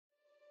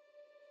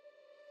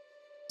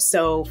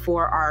So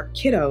for our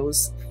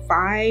kiddos,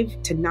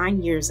 5 to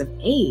 9 years of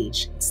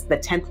age, it's the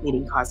 10th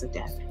leading cause of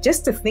death.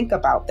 Just to think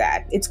about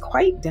that, it's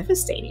quite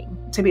devastating,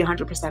 to be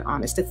 100%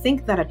 honest. To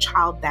think that a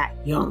child that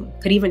young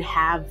could even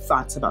have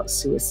thoughts about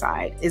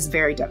suicide is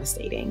very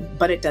devastating,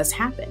 but it does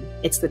happen.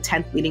 It's the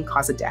 10th leading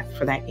cause of death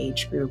for that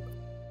age group.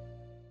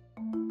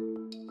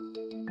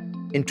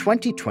 In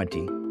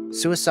 2020,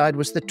 suicide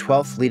was the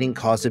 12th leading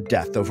cause of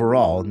death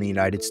overall in the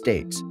United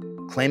States,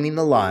 claiming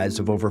the lives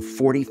of over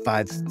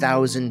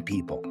 45,000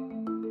 people.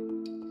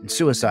 And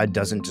suicide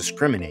doesn't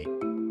discriminate.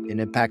 It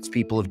impacts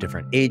people of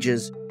different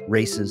ages,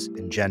 races,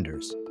 and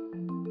genders.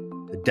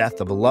 The death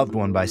of a loved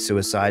one by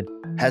suicide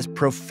has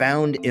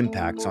profound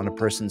impacts on a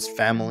person's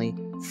family,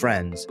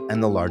 friends,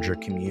 and the larger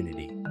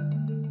community.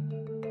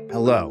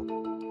 Hello,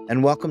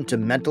 and welcome to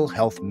Mental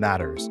Health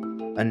Matters,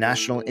 a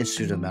National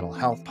Institute of Mental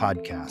Health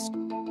podcast.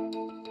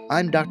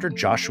 I'm Dr.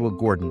 Joshua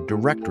Gordon,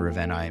 Director of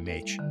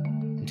NIMH,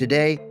 and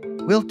today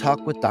we'll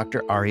talk with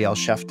Dr. Arielle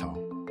Sheftall,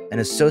 an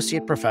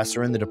Associate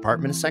Professor in the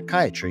Department of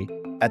Psychiatry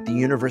at the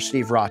University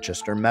of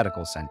Rochester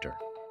Medical Center.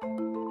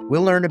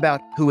 We'll learn about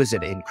who is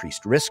at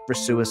increased risk for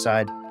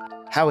suicide,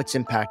 how it's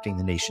impacting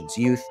the nation's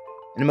youth,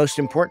 and most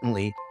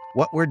importantly,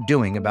 what we're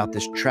doing about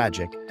this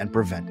tragic and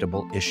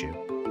preventable issue.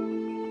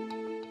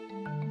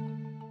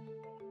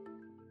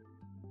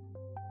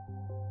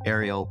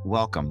 Arielle,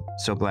 welcome.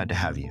 So glad to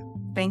have you.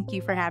 Thank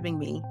you for having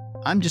me.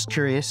 I'm just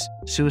curious,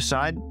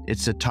 suicide,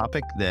 it's a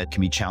topic that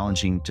can be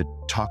challenging to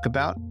talk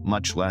about,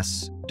 much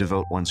less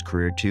devote one's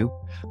career to.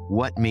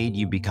 What made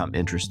you become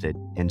interested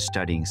in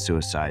studying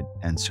suicide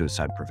and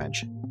suicide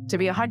prevention? To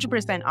be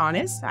 100%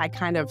 honest, I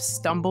kind of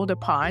stumbled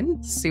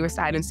upon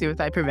suicide and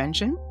suicide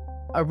prevention.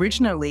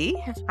 Originally,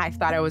 I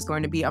thought I was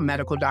going to be a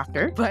medical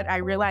doctor, but I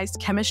realized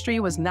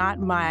chemistry was not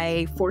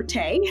my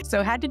forte,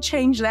 so I had to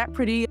change that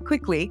pretty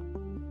quickly.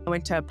 I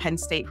went to Penn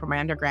State for my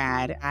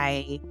undergrad.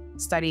 I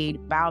studied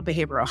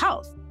biobehavioral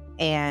health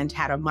and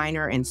had a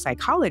minor in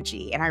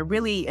psychology. And I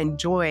really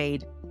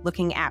enjoyed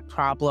looking at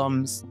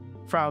problems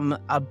from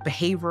a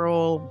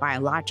behavioral,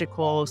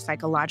 biological,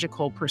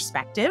 psychological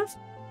perspective.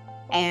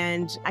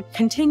 And I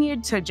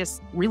continued to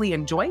just really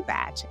enjoy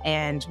that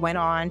and went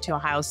on to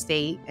Ohio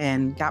State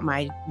and got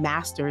my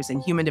master's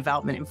in human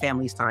development and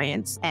family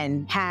science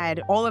and had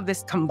all of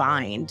this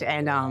combined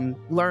and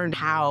learned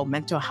how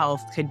mental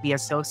health could be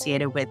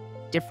associated with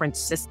different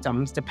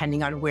systems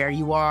depending on where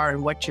you are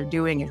and what you're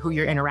doing and who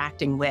you're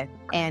interacting with.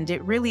 And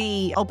it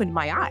really opened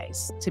my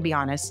eyes, to be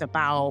honest,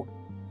 about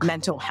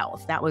mental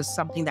health. That was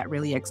something that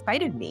really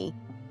excited me.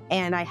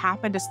 And I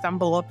happened to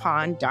stumble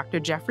upon Dr.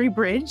 Jeffrey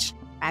Bridge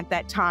at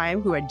that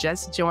time, who had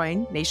just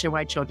joined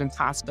Nationwide Children's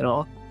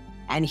Hospital.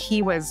 And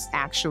he was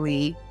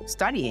actually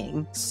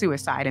studying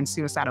suicide and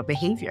suicidal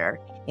behavior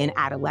in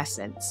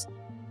adolescents.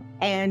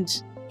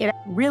 And it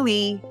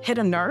really hit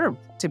a nerve,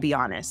 to be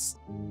honest.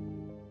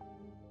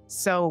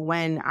 So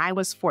when I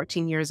was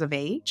 14 years of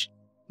age,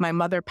 my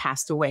mother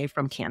passed away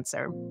from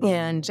cancer,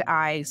 and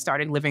I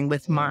started living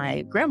with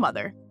my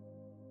grandmother.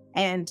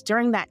 And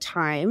during that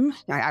time,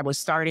 I was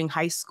starting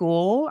high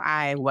school.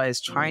 I was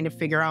trying to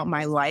figure out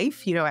my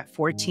life. You know, at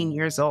 14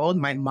 years old,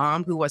 my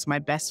mom, who was my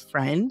best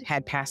friend,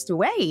 had passed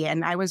away,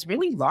 and I was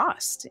really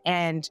lost.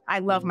 And I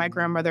love my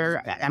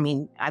grandmother. I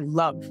mean, I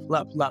love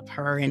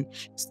her. And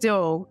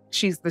still,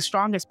 she's the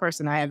strongest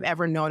person I have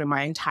ever known in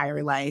my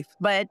entire life.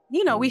 But,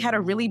 you know, we had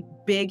a really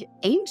big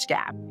age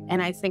gap.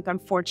 And I think,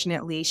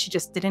 unfortunately, she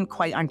just didn't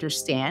quite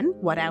understand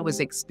what I was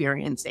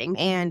experiencing.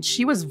 And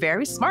she was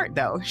very smart,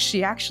 though.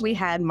 She actually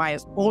had my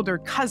older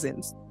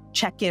cousins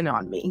check in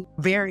on me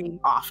very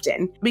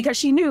often because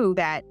she knew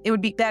that it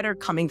would be better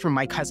coming from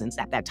my cousins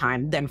at that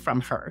time than from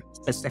her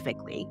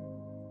specifically.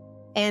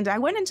 And I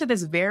went into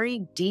this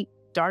very deep,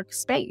 dark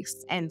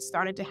space and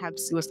started to have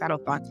suicidal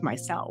thoughts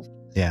myself.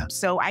 Yeah.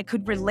 So I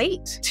could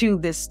relate to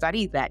this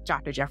study that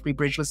Dr. Jeffrey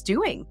Bridge was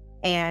doing.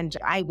 And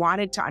I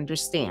wanted to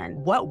understand,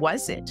 what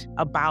was it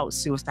about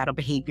suicidal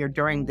behavior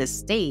during this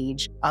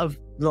stage of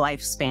the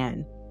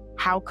lifespan?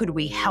 How could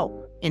we help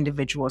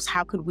individuals?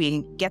 How could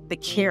we get the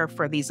care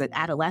for these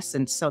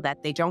adolescents so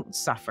that they don't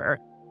suffer?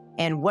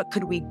 And what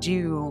could we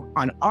do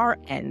on our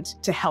end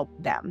to help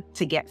them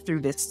to get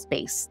through this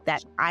space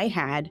that I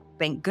had,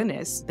 thank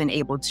goodness, been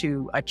able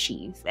to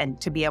achieve and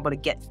to be able to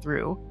get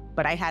through?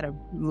 But I had a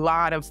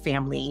lot of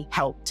family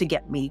help to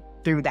get me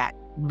through that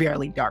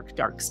really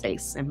dark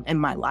space in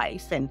my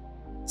life. And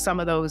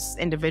some of those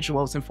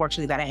individuals,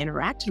 unfortunately, that I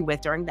interacted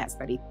with during that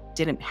study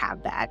didn't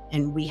have that.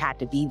 And we had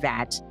to be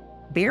that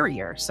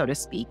barrier, so to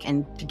speak,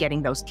 and to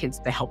getting those kids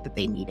the help that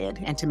they needed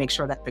and to make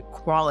sure that the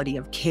quality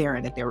of care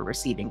that they were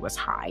receiving was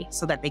high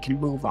so that they can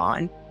move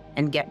on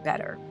and get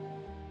better.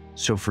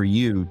 So for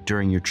you,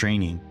 during your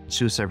training,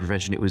 suicide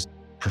prevention, it was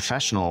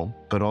professional,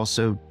 but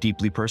also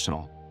deeply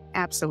personal.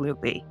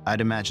 Absolutely. I'd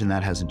imagine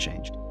that hasn't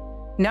changed.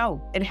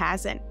 No, it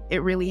hasn't.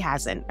 It really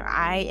hasn't.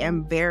 I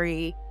am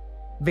very,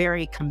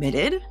 very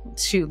committed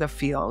to the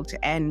field,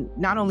 and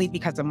not only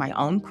because of my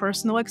own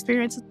personal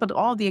experiences, but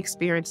all the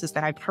experiences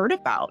that I've heard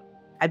about.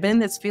 I've been in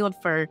this field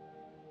for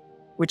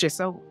which is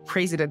so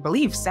crazy to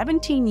believe,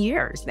 17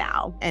 years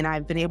now. And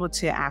I've been able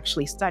to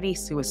actually study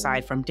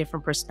suicide from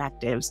different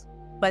perspectives.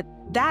 But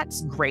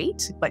that's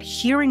great. But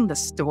hearing the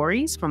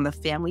stories from the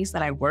families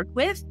that I work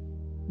with,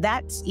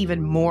 that's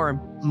even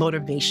more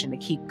motivation to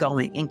keep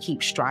going and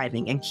keep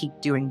striving and keep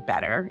doing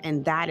better.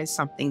 And that is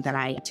something that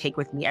I take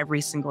with me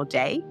every single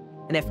day.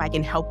 And if I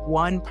can help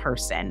one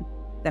person,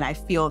 then I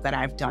feel that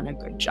I've done a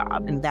good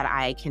job and that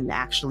I can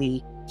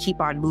actually keep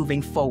on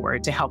moving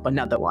forward to help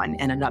another one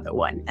and another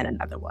one and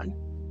another one.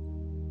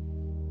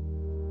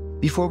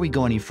 Before we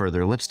go any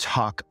further, let's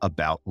talk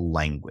about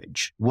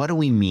language. What do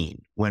we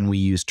mean when we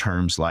use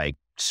terms like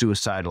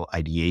suicidal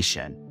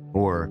ideation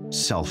or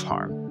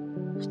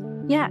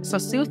self-harm? Yeah, so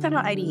suicidal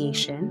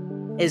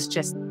ideation is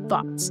just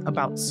thoughts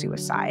about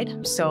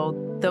suicide.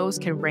 So those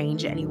can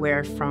range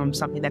anywhere from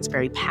something that's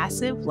very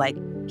passive, like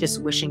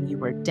just wishing you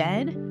were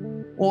dead,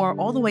 or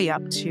all the way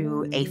up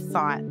to a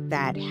thought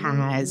that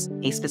has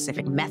a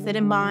specific method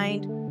in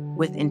mind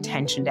with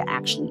intention to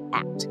actually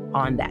act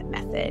on that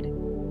method.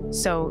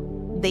 So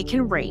they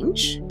can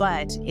range,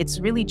 but it's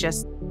really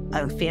just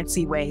a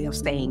fancy way of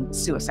saying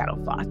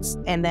suicidal thoughts.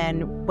 And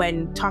then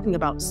when talking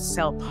about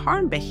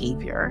self-harm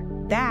behavior,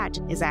 that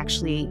is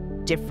actually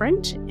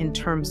different in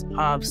terms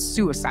of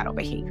suicidal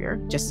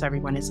behavior, just so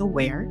everyone is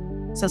aware.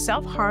 So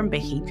self-harm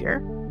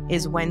behavior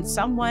is when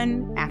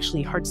someone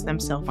actually hurts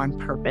themselves on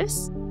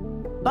purpose,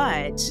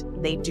 but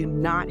they do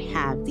not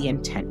have the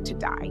intent to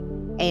die.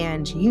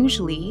 And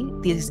usually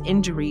these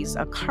injuries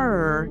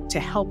occur to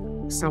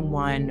help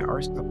someone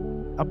or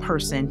a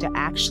person to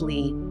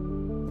actually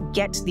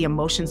get the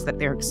emotions that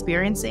they're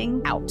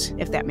experiencing out,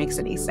 if that makes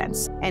any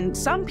sense. And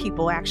some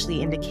people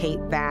actually indicate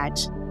that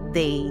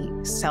they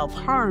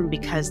self-harm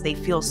because they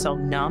feel so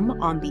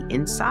numb on the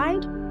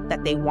inside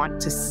that they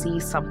want to see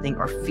something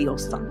or feel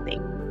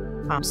something.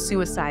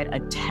 Suicide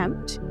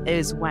attempt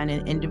is when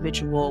an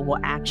individual will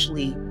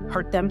actually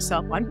hurt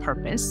themselves on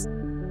purpose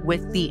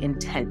with the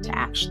intent to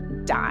actually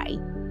die.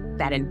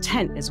 That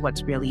intent is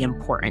what's really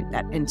important.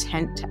 That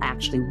intent to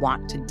actually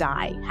want to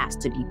die has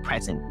to be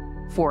present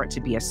for it to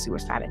be a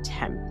suicide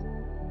attempt.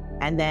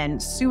 And then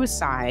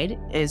suicide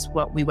is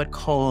what we would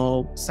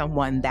call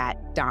someone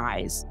that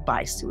dies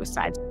by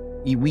suicide.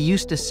 We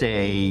used to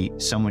say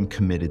someone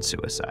committed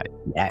suicide.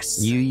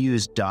 Yes. You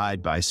used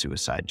died by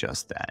suicide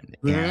just then.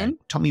 Mm-hmm. And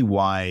tell me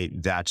why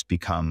that's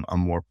become a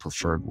more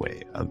preferred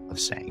way of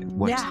saying it.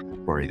 What's the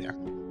story there?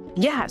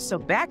 Yeah, so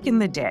back in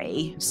the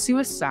day,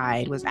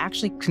 suicide was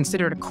actually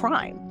considered a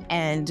crime.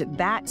 And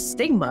that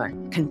stigma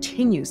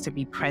continues to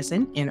be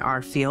present in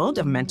our field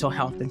of mental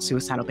health and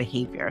suicidal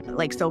behavior.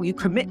 Like, so you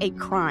commit a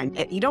crime,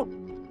 you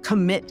don't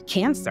commit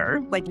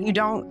cancer, like you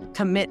don't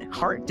commit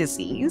heart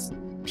disease.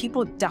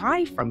 People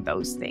die from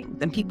those things,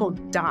 and people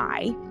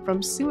die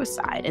from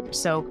suicide. And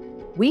so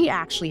we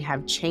actually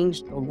have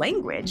changed the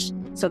language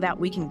so that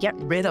we can get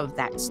rid of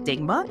that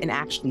stigma and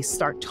actually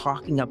start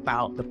talking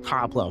about the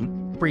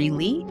problem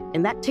freely.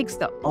 And that takes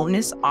the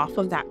onus off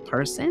of that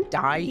person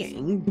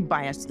dying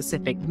by a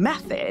specific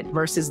method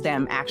versus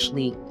them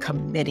actually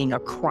committing a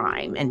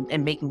crime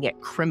and making it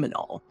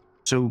criminal.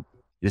 So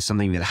it's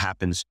something that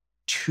happens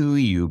to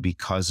you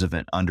because of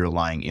an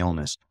underlying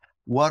illness.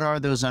 What are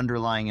those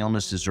underlying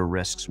illnesses or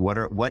risks?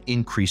 What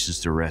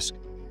increases the risk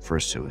for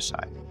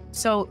suicide?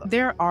 So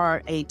there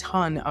are a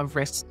ton of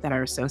risks that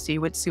are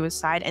associated with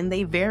suicide, and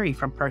they vary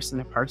from person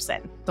to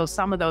person. So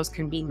some of those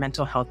can be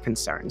mental health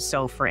concerns.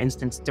 So for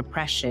instance,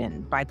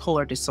 depression,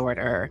 bipolar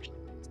disorder,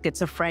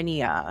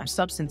 schizophrenia,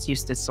 substance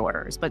use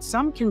disorders, but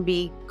some can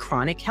be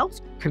chronic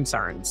health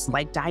concerns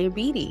like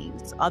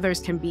diabetes.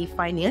 Others can be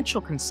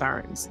financial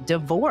concerns,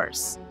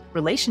 divorce,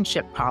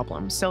 relationship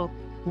problems. So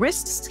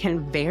risks can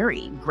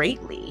vary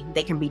greatly.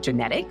 They can be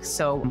genetic.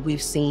 So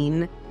we've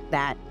seen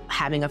that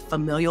having a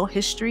familial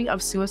history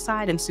of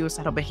suicide and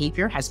suicidal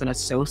behavior has been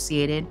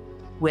associated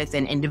with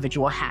an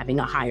individual having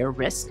a higher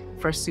risk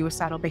for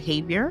suicidal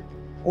behavior.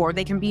 Or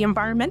they can be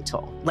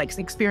environmental, like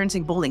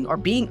experiencing bullying or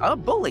being a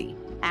bully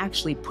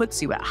actually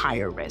puts you at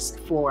higher risk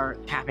for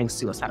having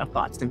suicidal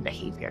thoughts and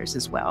behaviors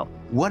as well.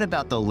 What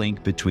about the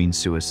link between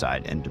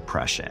suicide and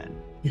depression?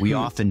 We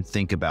often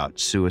think about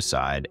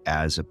suicide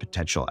as a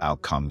potential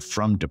outcome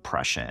from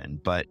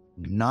depression, but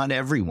not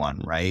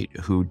everyone, right,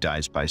 who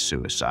dies by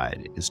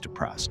suicide is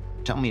depressed.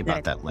 Tell me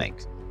about that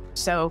link.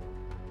 So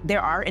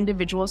there are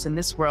individuals in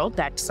this world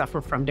that suffer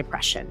from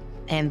depression,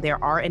 and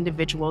there are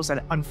individuals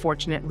that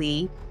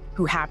unfortunately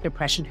who have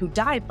depression who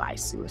die by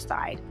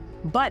suicide.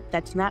 But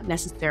that's not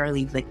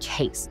necessarily the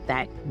case,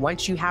 that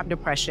once you have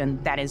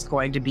depression, that is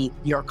going to be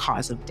your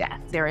cause of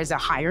death. There is a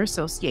higher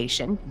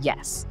association,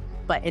 yes,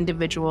 but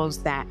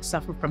individuals that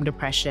suffer from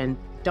depression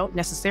don't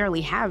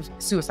necessarily have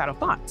suicidal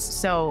thoughts.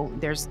 So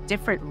there's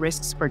different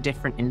risks for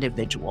different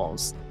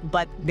individuals,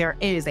 but there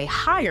is a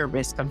higher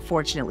risk,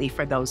 unfortunately,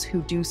 for those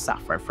who do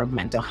suffer from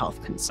mental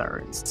health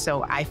concerns.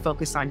 So I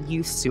focus on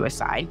youth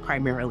suicide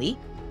primarily.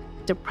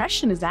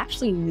 Depression is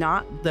actually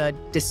not the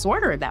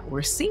disorder that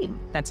we're seeing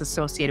that's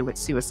associated with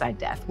suicide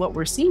death. What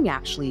we're seeing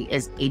actually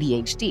is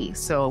ADHD.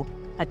 So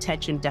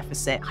attention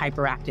deficit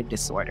hyperactive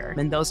disorder.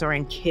 And those are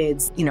in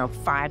kids,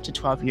 5 to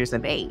 12 years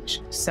of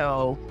age.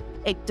 So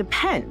it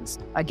depends,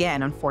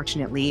 again,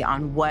 unfortunately,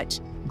 on what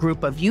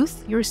group of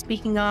youth you're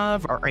speaking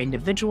of or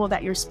individual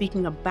that you're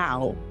speaking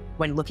about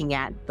when looking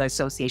at the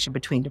association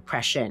between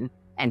depression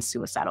and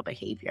suicidal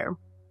behavior.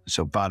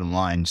 So bottom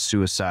line,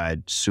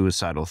 suicide,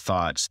 suicidal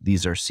thoughts,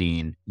 these are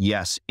seen,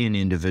 yes, in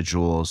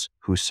individuals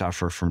who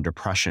suffer from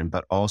depression,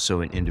 but also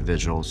in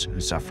individuals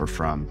who suffer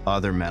from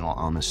other mental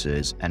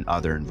illnesses and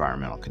other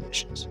environmental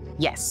conditions.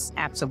 Yes,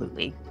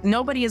 absolutely.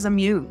 Nobody is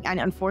immune. And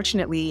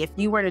unfortunately, if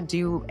you were to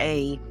do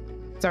a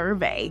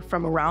survey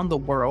from around the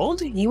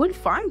world, you would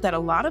find that a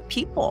lot of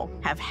people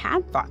have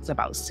had thoughts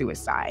about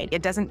suicide.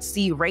 It doesn't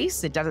see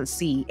race, it doesn't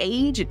see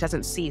age, it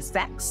doesn't see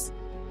sex.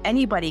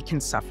 Anybody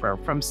can suffer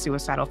from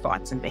suicidal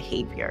thoughts and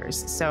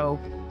behaviors. So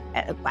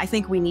I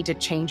think we need to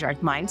change our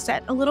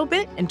mindset a little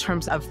bit in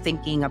terms of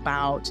thinking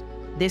about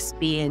this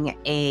being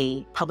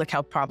a public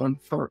health problem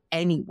for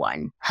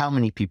anyone. How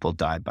many people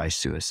die by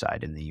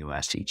suicide in the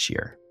US each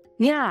year?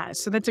 Yeah,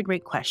 so that's a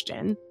great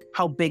question.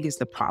 How big is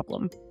the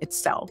problem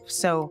itself?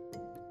 So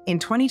in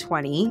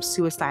 2020,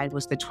 suicide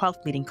was the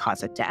 12th leading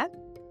cause of death,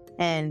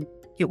 and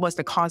it was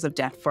the cause of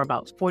death for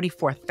about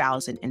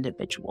 44,000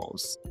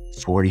 individuals.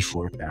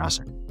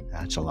 44,000.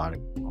 That's a lot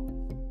of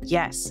people.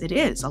 Yes, it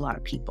is a lot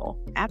of people.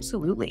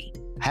 Absolutely.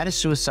 How do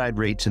suicide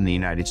rates in the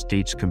United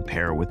States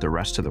compare with the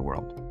rest of the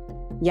world?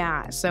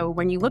 Yeah, so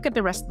when you look at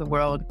the rest of the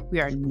world, we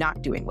are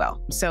not doing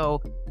well.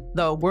 So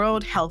the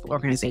World Health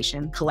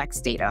Organization collects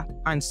data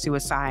on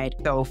suicide.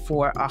 So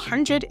for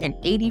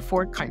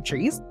 184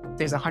 countries,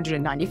 there's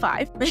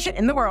 195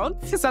 in the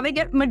world. So they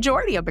get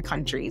majority of the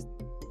countries.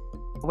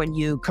 When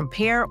you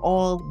compare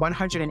all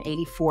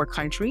 184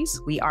 countries,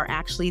 we are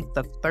actually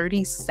the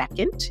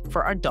 32nd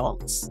for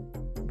adults,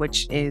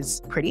 which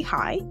is pretty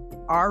high.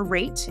 Our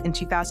rate in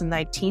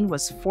 2019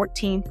 was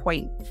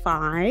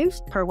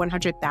 14.5 per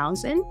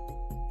 100,000.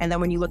 And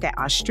then when you look at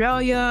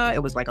Australia, it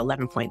was like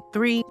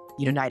 11.3.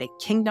 United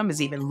Kingdom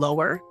is even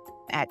lower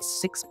at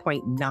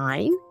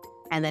 6.9.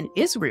 And then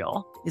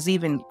Israel is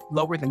even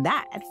lower than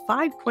that at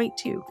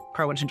 5.2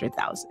 per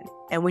 100,000.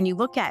 And when you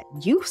look at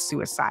youth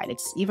suicide,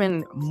 it's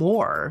even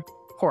more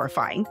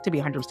horrifying, to be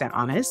 100%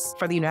 honest.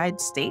 For the United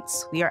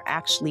States, we are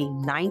actually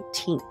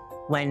 19th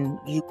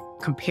when you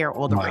compare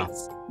all the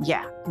rates.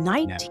 Yeah,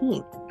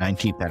 19th.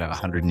 19th out of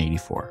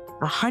 184.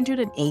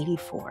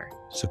 184.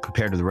 So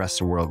compared to the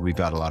rest of the world, we've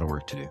got a lot of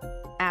work to do.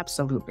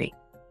 Absolutely.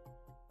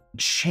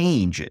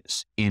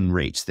 Changes in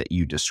rates that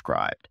you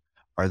described,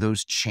 are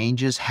those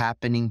changes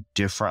happening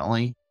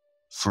differently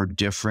for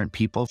different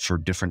people, for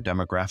different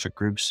demographic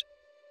groups?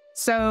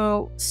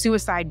 So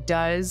suicide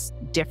does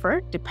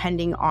differ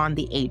depending on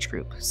the age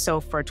group. So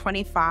for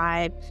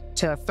 25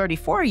 to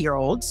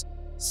 34-year-olds,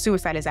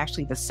 suicide is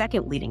actually the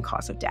second leading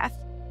cause of death.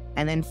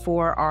 And then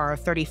for our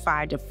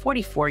 35 to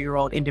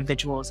 44-year-old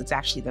individuals, it's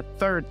actually the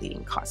third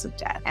leading cause of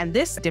death. And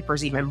this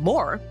differs even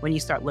more when you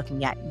start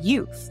looking at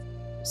youth.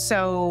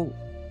 So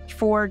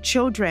for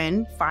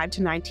children 5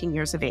 to 19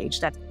 years of age,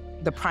 that's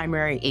the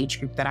primary age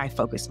group that I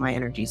focus my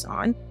energies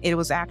on. It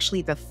was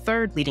actually the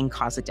third leading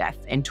cause of death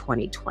in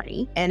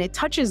 2020. And it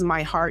touches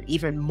my heart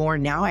even more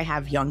now. I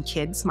have young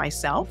kids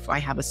myself. I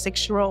have a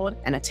 6-year-old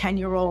and a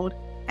 10-year-old.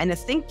 And to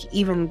think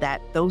even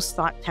that those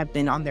thoughts have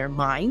been on their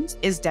minds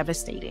is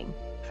devastating.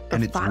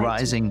 And it's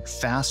rising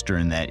faster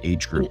in that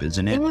age group,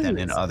 isn't it, than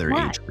in other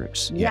age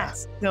groups?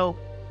 Yes. Yeah. So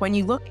when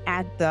you look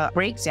at the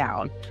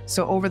breakdown,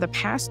 so over the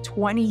past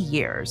 20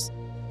 years,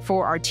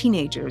 for our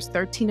teenagers,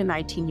 13 to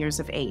 19 years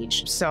of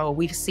age. So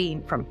we've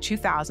seen from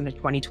 2000 to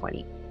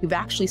 2020, we've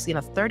actually seen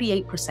a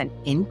 38%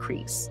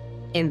 increase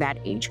in that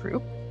age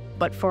group.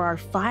 But for our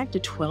 5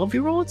 to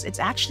 12-year-olds, it's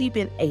actually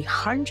been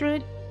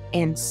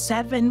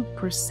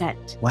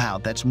 107%. Wow,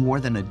 that's more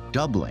than a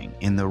doubling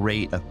in the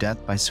rate of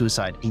death by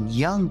suicide in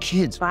young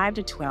kids. 5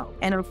 to 12.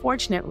 And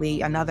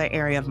unfortunately, another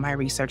area of my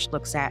research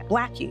looks at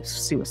Black youth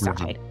suicide.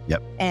 Mm-hmm.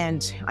 Yep.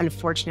 And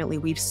unfortunately,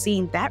 we've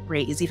seen that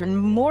rate is even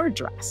more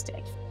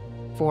drastic.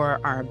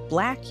 For our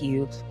Black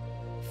youth,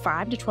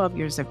 5 to 12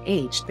 years of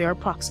age, they're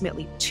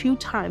approximately 2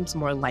 times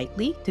more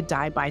likely to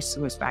die by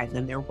suicide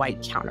than their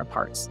white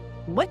counterparts.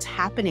 What's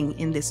happening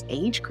in this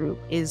age group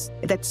is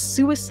that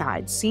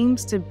suicide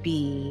seems to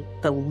be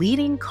the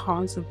leading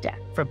cause of death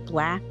for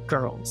Black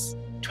girls,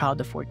 12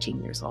 to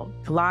 14 years old.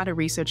 A lot of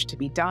research to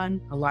be done,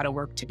 a lot of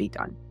work to be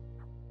done.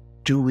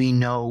 Do we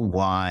know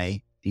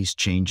why these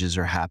changes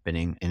are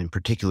happening? And in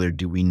particular,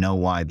 do we know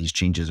why these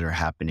changes are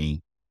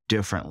happening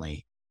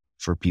differently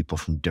for people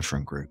from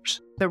different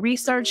groups? The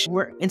research,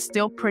 it's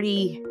still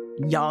pretty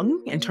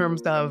young in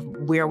terms of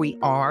where we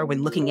are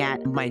when looking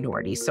at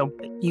minorities. So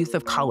youth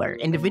of color,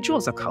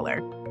 individuals of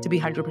color, to be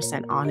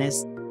 100%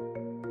 honest.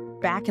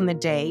 Back in the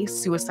day,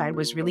 suicide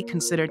was really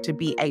considered to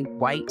be a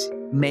white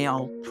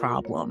male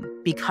problem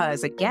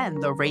because, again,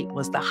 the rate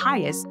was the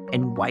highest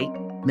in white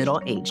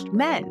middle-aged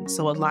men.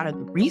 So a lot of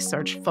the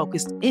research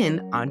focused in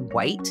on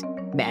white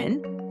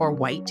men or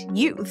white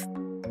youth.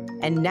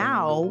 And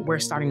now we're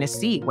starting to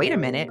see, wait a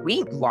minute,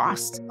 we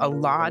lost a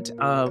lot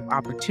of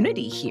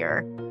opportunity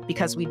here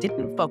because we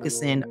didn't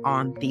focus in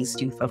on these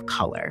youth of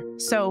color.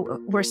 So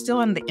we're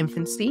still in the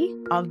infancy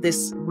of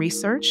this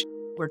research.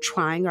 We're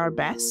trying our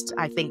best.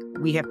 I think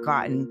we have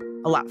gotten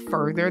a lot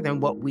further than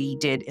what we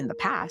did in the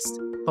past,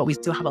 but we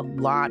still have a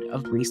lot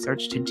of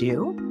research to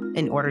do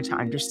in order to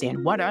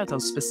understand what are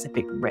those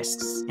specific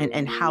risks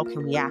and how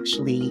can we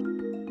actually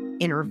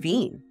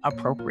intervene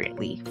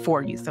appropriately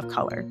for youth of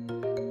color.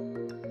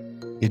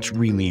 It's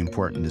really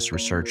important, this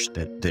research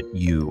that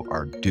you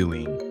are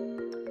doing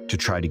to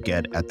try to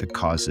get at the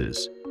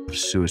causes of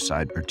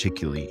suicide,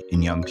 particularly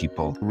in young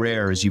people.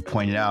 Rare, as you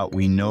pointed out,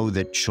 we know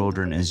that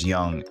children as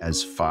young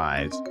as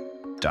 5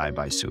 die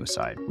by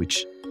suicide,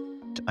 which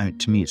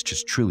to me, it's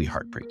just truly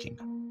heartbreaking.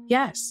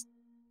 Yes.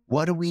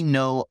 What do we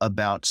know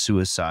about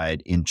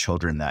suicide in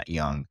children that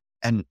young?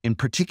 And in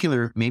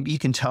particular, maybe you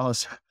can tell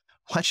us,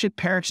 what should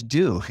parents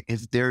do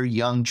if their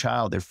young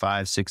child, their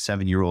 5, 6,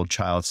 7-year-old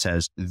child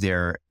says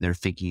they're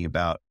thinking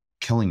about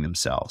killing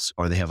themselves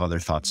or they have other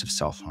thoughts of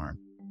self-harm?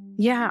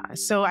 Yeah,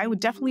 so I would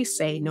definitely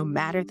say no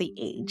matter the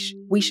age,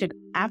 we should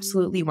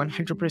absolutely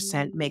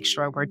 100% make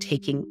sure we're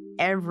taking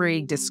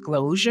every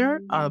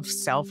disclosure of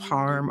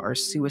self-harm or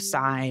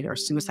suicide or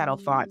suicidal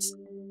thoughts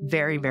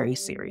very, very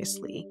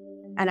seriously.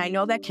 And I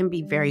know that can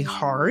be very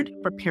hard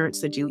for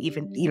parents to do,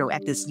 even,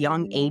 at this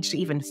young age, to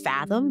even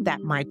fathom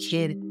that my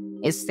kid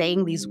is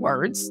saying these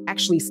words,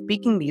 actually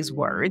speaking these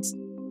words,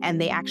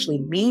 and they actually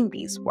mean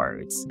these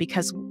words.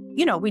 Because,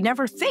 we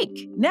never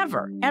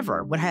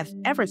ever would have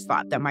ever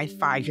thought that my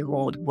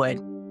 5-year-old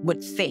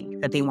would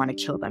think that they want to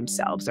kill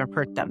themselves or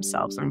hurt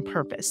themselves on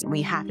purpose. And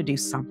we have to do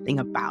something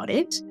about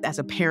it. As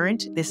a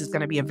parent, this is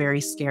going to be a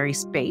very scary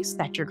space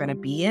that you're going to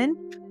be in,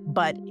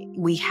 but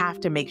we have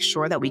to make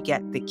sure that we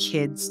get the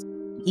kids,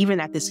 even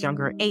at this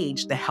younger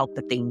age, the help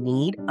that they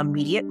need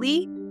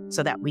immediately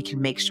so that we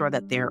can make sure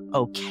that they're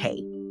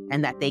okay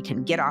and that they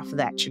can get off of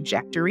that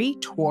trajectory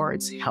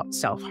towards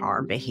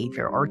self-harm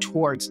behavior or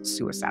towards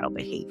suicidal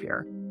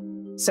behavior.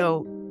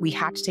 So we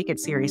have to take it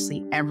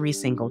seriously every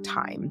single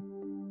time.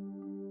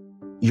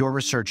 Your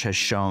research has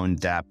shown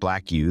that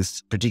Black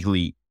youth,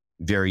 particularly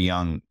very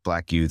young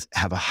Black youth,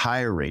 have a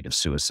higher rate of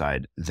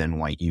suicide than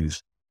white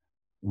youth.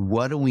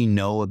 What do we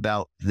know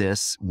about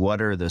this?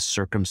 What are the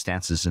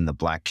circumstances in the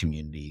Black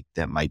community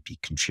that might be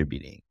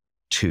contributing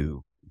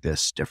to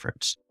this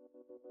difference?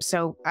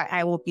 So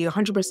I will be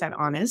 100%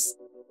 honest.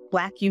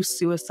 Black youth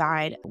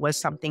suicide was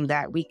something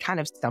that we kind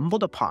of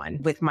stumbled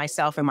upon with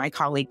myself and my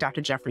colleague, Dr.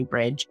 Jeffrey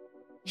Bridge.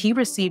 He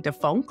received a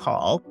phone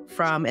call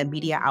from a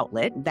media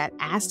outlet that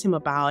asked him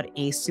about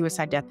a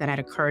suicide death that had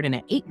occurred in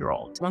an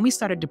 8-year-old. When we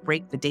started to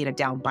break the data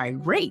down by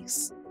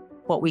race,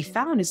 what we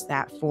found is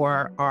that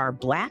for our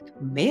Black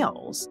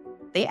males,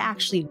 they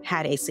actually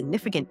had a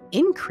significant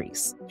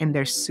increase in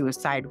their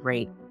suicide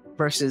rate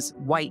versus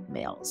white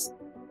males.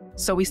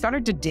 So we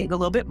started to dig a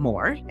little bit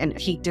more, and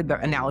he did the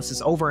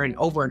analysis over and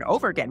over and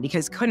over again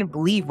because he couldn't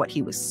believe what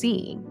he was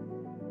seeing.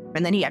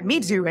 And then he had me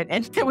do it,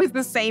 and it was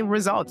the same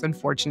results,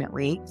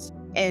 unfortunately.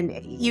 And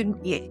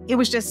it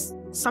was just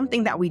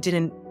something that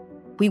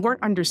we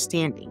weren't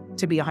understanding,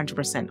 to be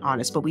 100%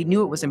 honest, but we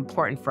knew it was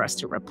important for us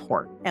to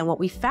report. And what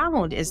we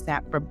found is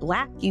that for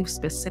Black youth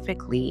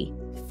specifically,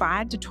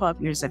 5 to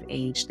 12 years of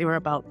age, they were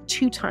about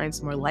 2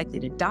 times more likely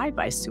to die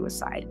by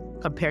suicide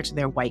compared to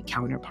their white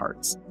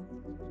counterparts.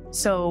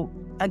 So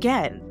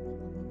again,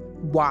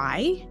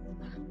 why?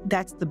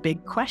 That's the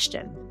big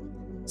question.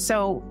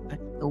 So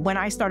when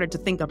I started to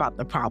think about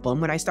the problem,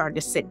 when I started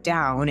to sit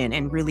down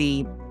and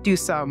really do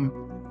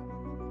some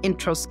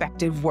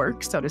introspective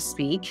work, so to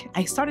speak,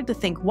 I started to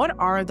think, what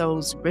are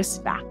those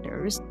risk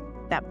factors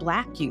that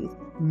Black youth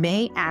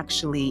may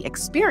actually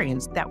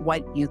experience that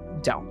white youth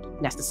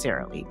don't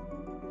necessarily?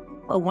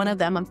 Well, one of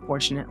them,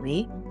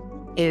 unfortunately,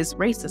 is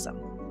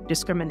racism,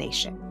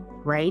 discrimination,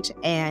 right?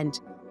 And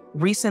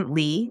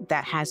recently,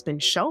 that has been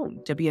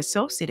shown to be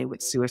associated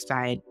with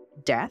suicide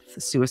death,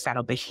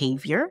 suicidal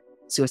behavior,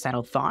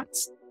 suicidal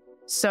thoughts.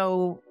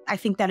 So I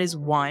think that is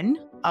one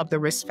of the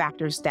risk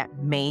factors that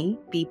may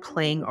be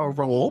playing a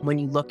role when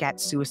you look at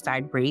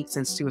suicide rates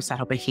and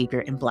suicidal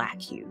behavior in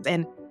Black youth.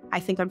 And I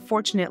think,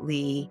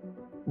 unfortunately,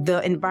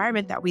 the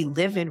environment that we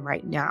live in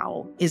right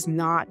now is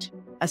not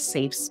a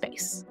safe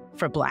space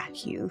for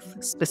Black youth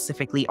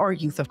specifically, or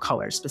youth of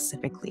color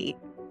specifically.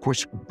 Of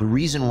course, the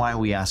reason why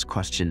we ask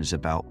questions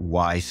about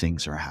why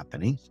things are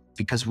happening,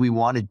 because we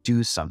want to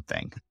do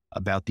something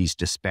about these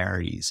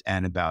disparities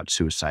and about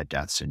suicide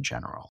deaths in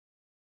general.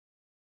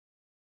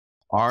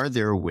 Are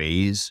there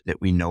ways that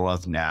we know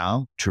of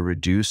now to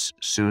reduce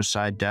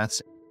suicide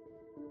deaths?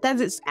 That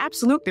is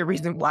absolutely the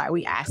reason why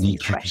we ask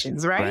these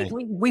questions, right?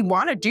 We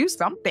want to do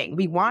something.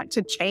 We want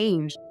to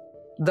change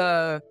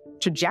the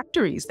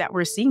trajectories that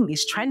we're seeing,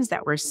 these trends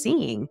that we're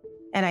seeing.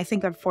 And I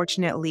think,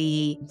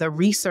 unfortunately, the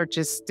research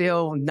is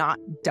still not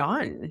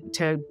done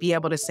to be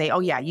able to say, oh,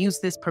 yeah, use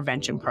this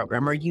prevention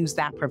program or use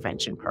that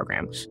prevention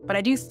program. But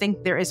I do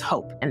think there is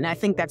hope. And I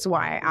think that's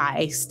why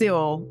I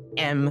still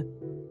am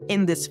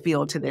in this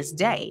field to this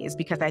day, is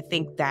because I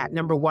think that,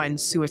 number one,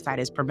 suicide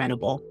is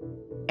preventable.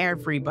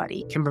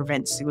 Everybody can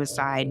prevent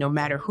suicide, no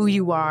matter who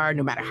you are,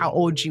 no matter how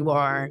old you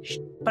are.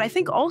 But I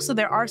think also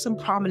there are some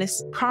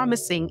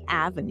promising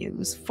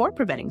avenues for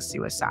preventing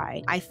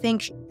suicide. I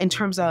think in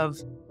terms of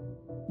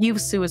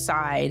youth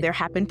suicide, there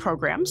have been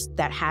programs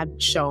that have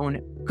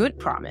shown good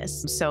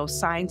promise. So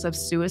Signs of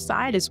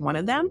Suicide is one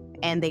of them.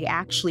 And they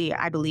actually,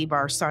 I believe,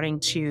 are starting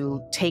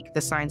to take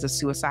the signs of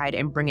suicide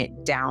and bring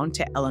it down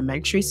to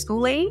elementary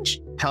school age.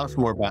 Tell us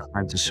more about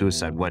Signs of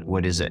Suicide.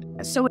 What is it?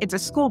 So it's a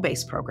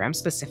school-based program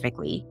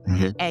specifically,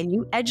 and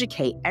you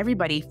educate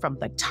everybody from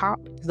the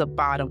top to the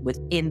bottom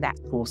within that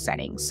school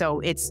setting. So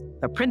it's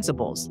the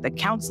principals, the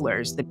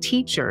counselors, the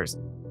teachers,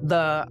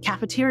 the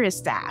cafeteria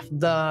staff,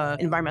 the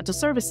environmental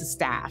services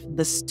staff,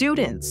 the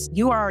students.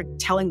 You are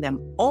telling them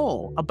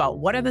all about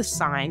what are the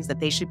signs that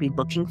they should be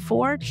looking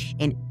for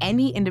in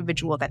any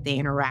individual that they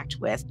interact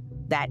with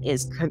that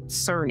is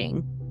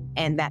concerning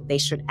and that they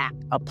should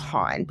act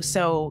upon.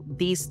 So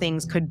these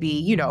things could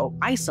be,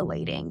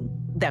 isolating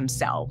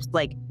themselves,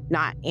 like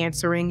not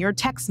answering your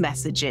text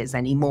messages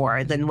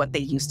anymore than what they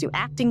used to,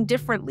 acting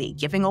differently,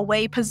 giving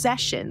away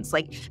possessions,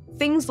 like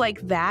things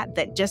like that,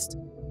 that just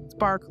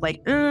spark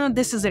like,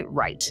 this isn't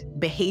right.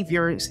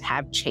 Behaviors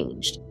have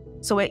changed.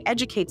 So it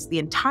educates the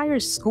entire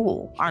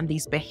school on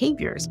these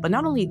behaviors. But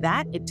not only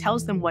that, it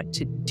tells them what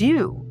to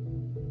do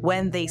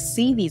when they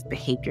see these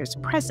behaviors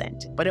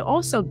present, but it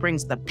also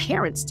brings the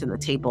parents to the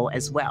table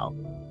as well.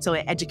 So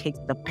it educates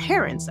the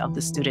parents of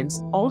the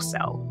students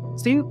also.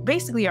 So you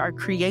basically are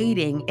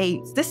creating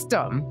a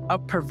system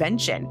of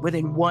prevention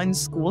within one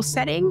school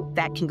setting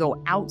that can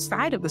go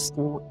outside of the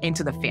school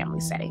into the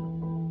family setting.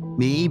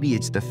 Maybe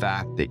it's the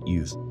fact that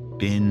you've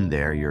been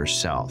there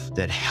yourself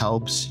that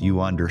helps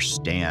you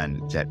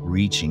understand that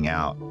reaching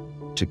out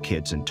to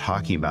kids and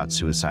talking about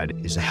suicide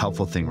is a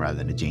helpful thing rather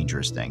than a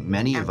dangerous thing.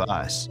 Many of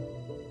us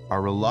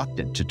are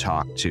reluctant to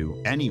talk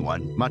to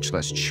anyone, much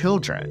less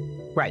children,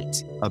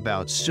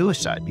 about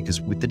suicide,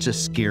 because it's a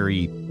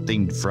scary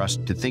thing for us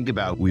to think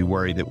about. We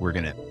worry that we're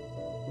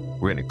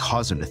gonna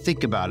cause them to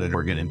think about it, or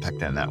we're gonna impact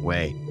them that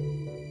way.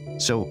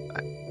 So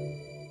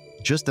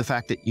just the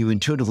fact that you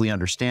intuitively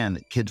understand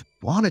that kids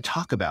want to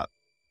talk about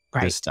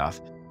this stuff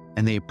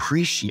and they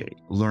appreciate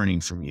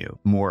learning from you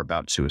more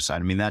about suicide.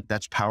 I mean,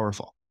 that's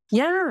powerful.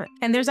 Yeah.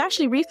 And there's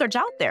actually research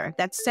out there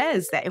that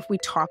says that if we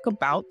talk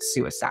about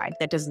suicide,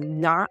 that does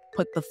not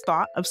put the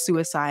thought of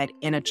suicide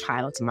in a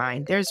child's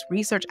mind. There's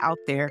research out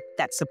there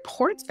that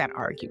supports that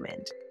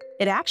argument.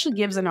 It actually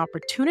gives an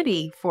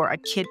opportunity for a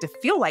kid to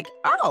feel like,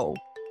 oh,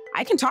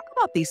 I can talk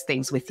about these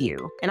things with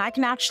you. And I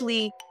can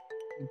actually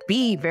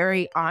be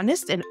very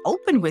honest and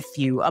open with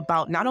you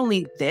about not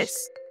only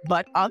this,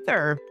 but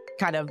other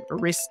kind of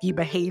risky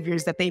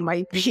behaviors that they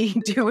might be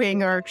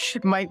doing or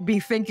might be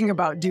thinking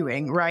about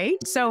doing, right?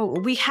 So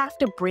we have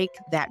to break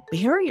that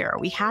barrier.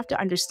 We have to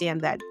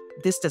understand that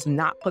this does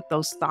not put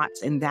those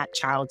thoughts in that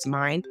child's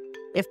mind.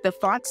 If the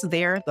thought's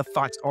there, the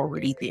thought's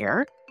already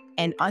there.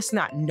 And us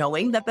not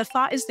knowing that the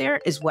thought is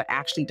there is what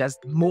actually does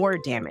more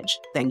damage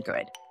than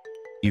good.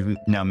 You've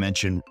now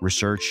mentioned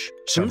research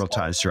several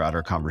times throughout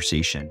our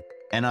conversation.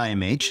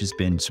 NIMH has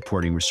been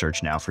supporting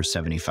research now for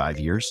 75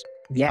 years.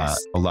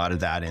 Yes. A lot of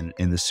that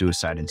in the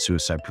suicide and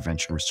suicide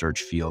prevention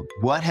research field.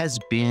 What has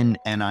been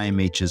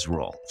NIMH's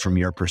role from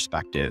your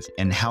perspective,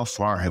 and how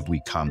far have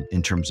we come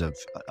in terms of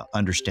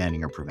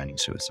understanding or preventing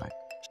suicide?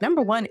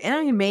 Number one,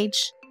 NIMH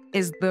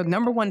is the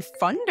number one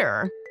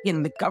funder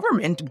in the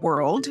government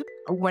world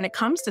when it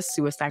comes to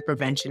suicide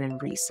prevention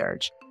and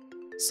research.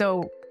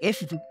 So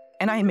if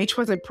NIMH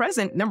wasn't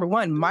present, number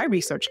one, my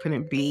research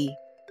couldn't be.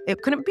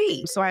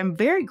 So I'm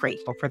very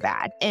grateful for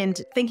that. And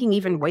thinking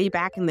even way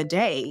back in the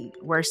day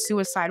where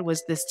suicide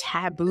was this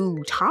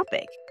taboo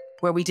topic,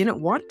 where we didn't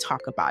want to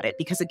talk about it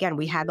because, again,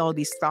 we had all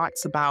these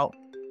thoughts about,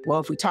 well,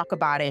 if we talk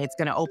about it, it's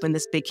going to open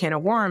this big can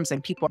of worms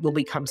and people will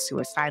become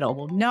suicidal.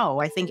 Well, no,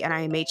 I think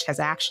NIMH has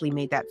actually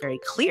made that very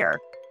clear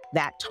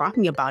that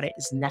talking about it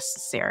is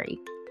necessary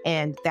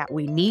and that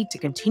we need to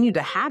continue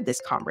to have this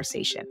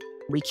conversation.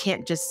 We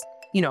can't just,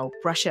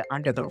 brush it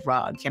under the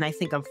rug. And I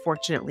think,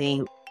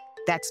 unfortunately,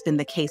 that's been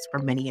the case for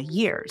many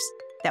years,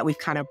 that we've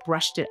kind of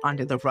brushed it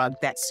under the rug,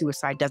 that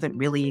suicide doesn't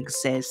really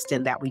exist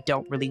and that we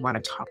don't really want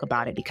to talk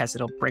about it because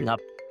it'll bring up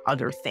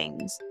other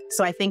things.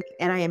 So I think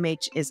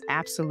NIMH is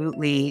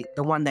absolutely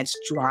the one that's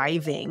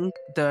driving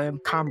the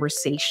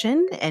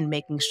conversation and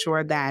making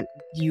sure that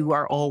you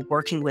are all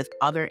working with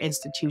other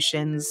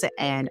institutions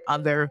and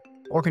other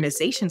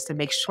organizations to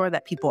make sure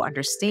that people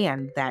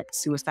understand that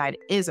suicide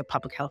is a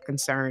public health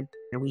concern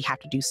and we have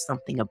to do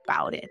something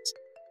about it.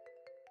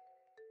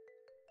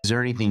 Is there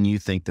anything you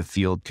think the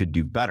field could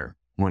do better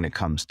when it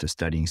comes to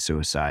studying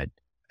suicide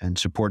and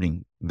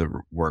supporting the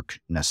work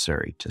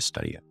necessary to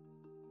study it?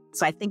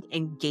 So I think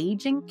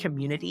engaging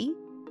community,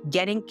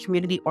 getting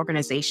community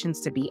organizations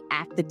to be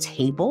at the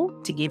table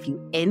to give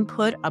you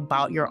input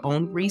about your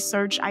own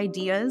research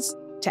ideas,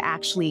 to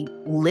actually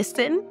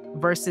listen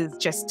versus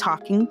just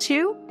talking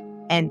to,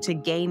 and to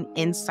gain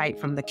insight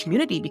from the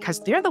community, because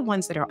they're the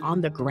ones that are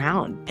on the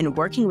ground and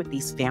working with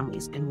these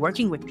families and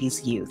working with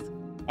these youth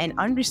and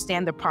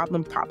understand the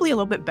problem probably a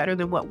little bit better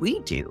than what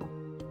we do.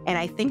 And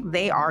I think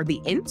they are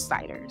the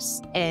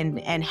insiders, and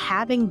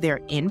having their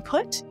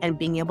input and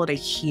being able to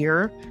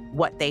hear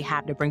what they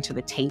have to bring to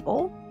the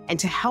table and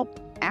to help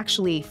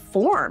actually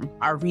form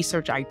our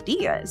research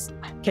ideas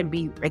can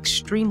be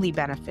extremely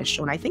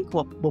beneficial. And I think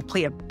will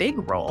play a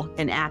big role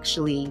in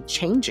actually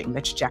changing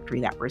the trajectory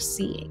that we're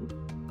seeing.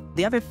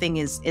 The other thing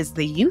is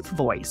the youth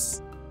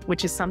voice,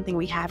 which is something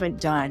we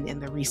haven't done in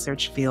the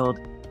research field.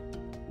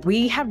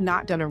 We have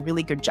not done a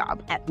really good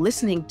job at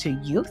listening to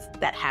youth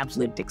that have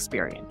lived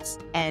experience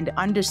and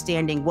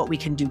understanding what we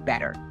can do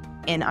better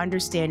and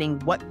understanding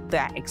what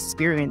that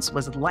experience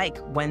was like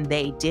when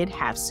they did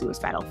have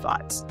suicidal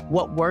thoughts.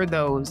 What were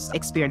those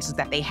experiences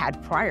that they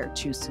had prior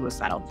to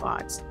suicidal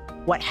thoughts?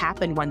 What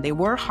happened when they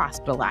were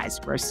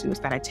hospitalized for a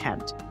suicide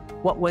attempt?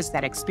 What was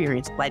that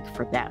experience like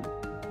for them?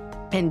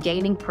 And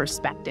gaining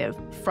perspective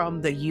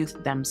from the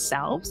youth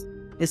themselves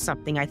is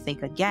something I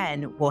think,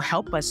 again, will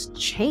help us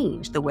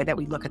change the way that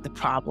we look at the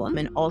problem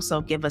and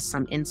also give us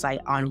some insight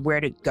on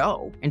where to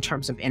go in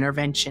terms of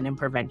intervention and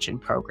prevention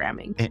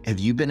programming. Have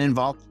you been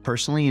involved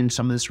personally in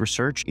some of this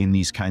research in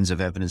these kinds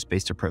of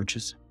evidence-based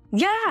approaches?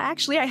 Yeah,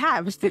 actually I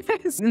have.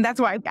 And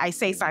that's why I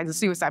say signs of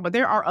suicide, but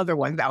there are other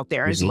ones out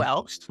there as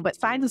well. But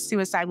signs of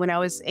suicide, when I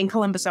was in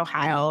Columbus,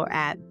 Ohio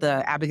at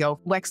the Abigail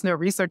Wexner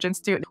Research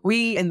Institute,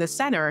 we in the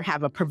center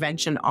have a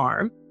prevention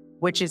arm,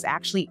 which is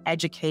actually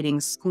educating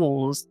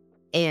schools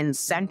in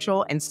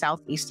central and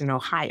southeastern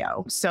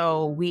Ohio.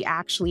 So we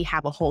actually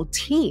have a whole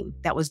team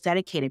that was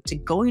dedicated to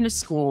going to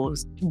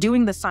schools,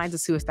 doing the signs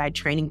of suicide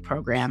training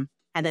program,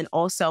 and then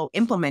also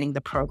implementing the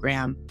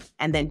program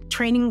and then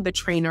training the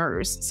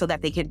trainers so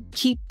that they could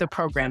keep the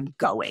program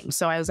going.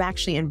 So I was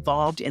actually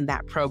involved in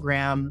that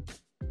program.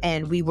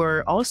 And we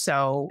were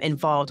also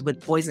involved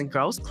with Boys and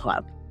Girls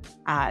Club.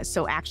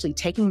 So actually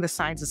taking the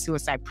signs of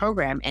suicide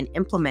program and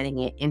implementing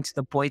it into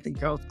the Boys and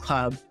Girls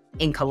Club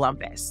in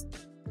Columbus,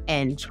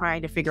 and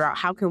trying to figure out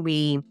how can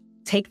we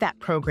take that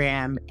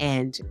program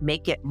and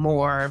make it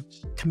more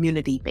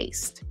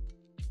community-based.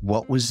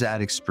 What was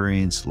that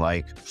experience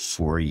like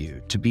for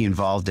you to be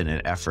involved in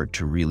an effort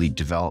to really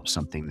develop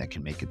something that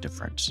can make a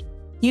difference?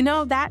 You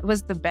know, that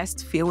was the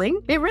best feeling.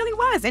 It really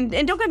was. And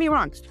don't get me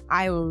wrong,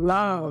 I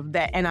love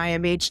that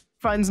NIMH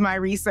funds my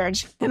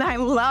research, and I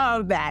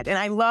love that. And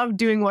I love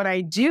doing what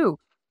I do.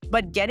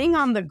 But getting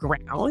on the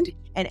ground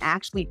and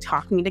actually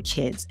talking to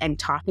kids and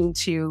talking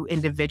to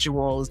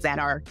individuals that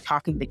are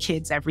talking to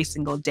kids every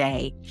single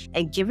day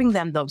and giving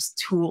them those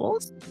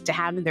tools to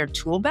have in their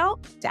tool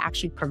belt to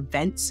actually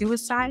prevent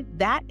suicide,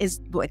 that is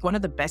like one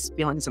of the best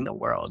feelings in the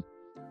world.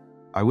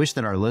 I wish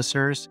that our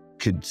listeners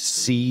could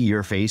see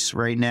your face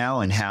right now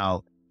and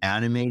how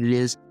animated it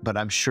is, but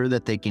I'm sure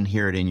that they can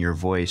hear it in your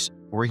voice.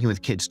 Working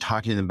with kids,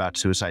 talking to them about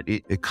suicide,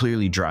 it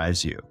clearly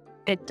drives you.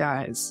 It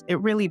does. It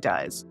really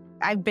does.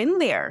 I've been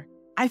there.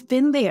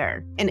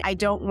 And I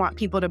don't want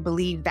people to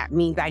believe that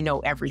means I know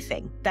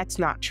everything. That's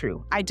not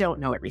true. I don't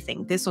know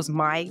everything. This was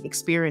my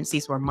experience.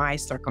 These were my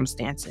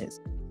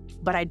circumstances.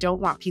 But I don't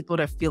want people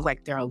to feel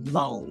like they're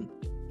alone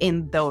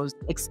in those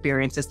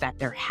experiences that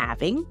they're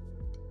having.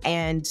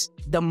 And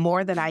the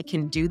more that I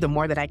can do, the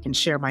more that I can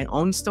share my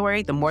own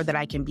story, the more that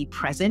I can be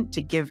present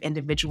to give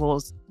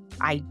individuals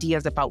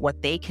ideas about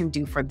what they can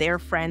do for their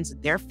friends,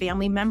 their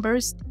family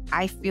members,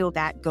 I feel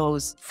that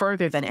goes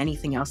further than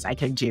anything else I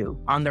can do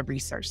on the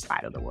research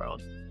side of the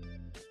world.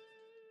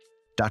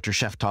 Dr.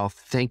 Sheftall,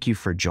 thank you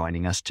for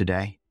joining us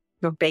today.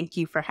 Well, thank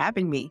you for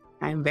having me.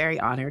 I am very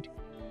honored.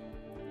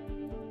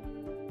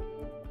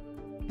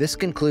 This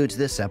concludes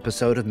this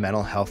episode of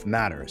Mental Health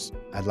Matters.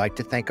 I'd like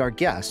to thank our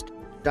guest,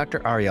 Dr.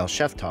 Arielle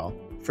Sheftall,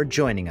 for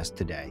joining us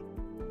today.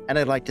 And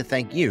I'd like to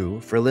thank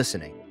you for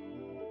listening.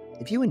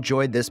 If you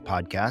enjoyed this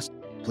podcast,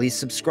 please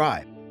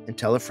subscribe and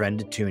tell a friend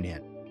to tune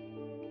in.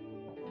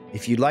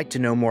 If you'd like to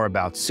know more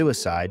about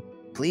suicide,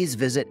 please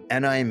visit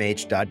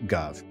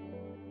nimh.gov.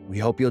 We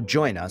hope you'll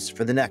join us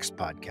for the next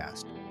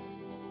podcast.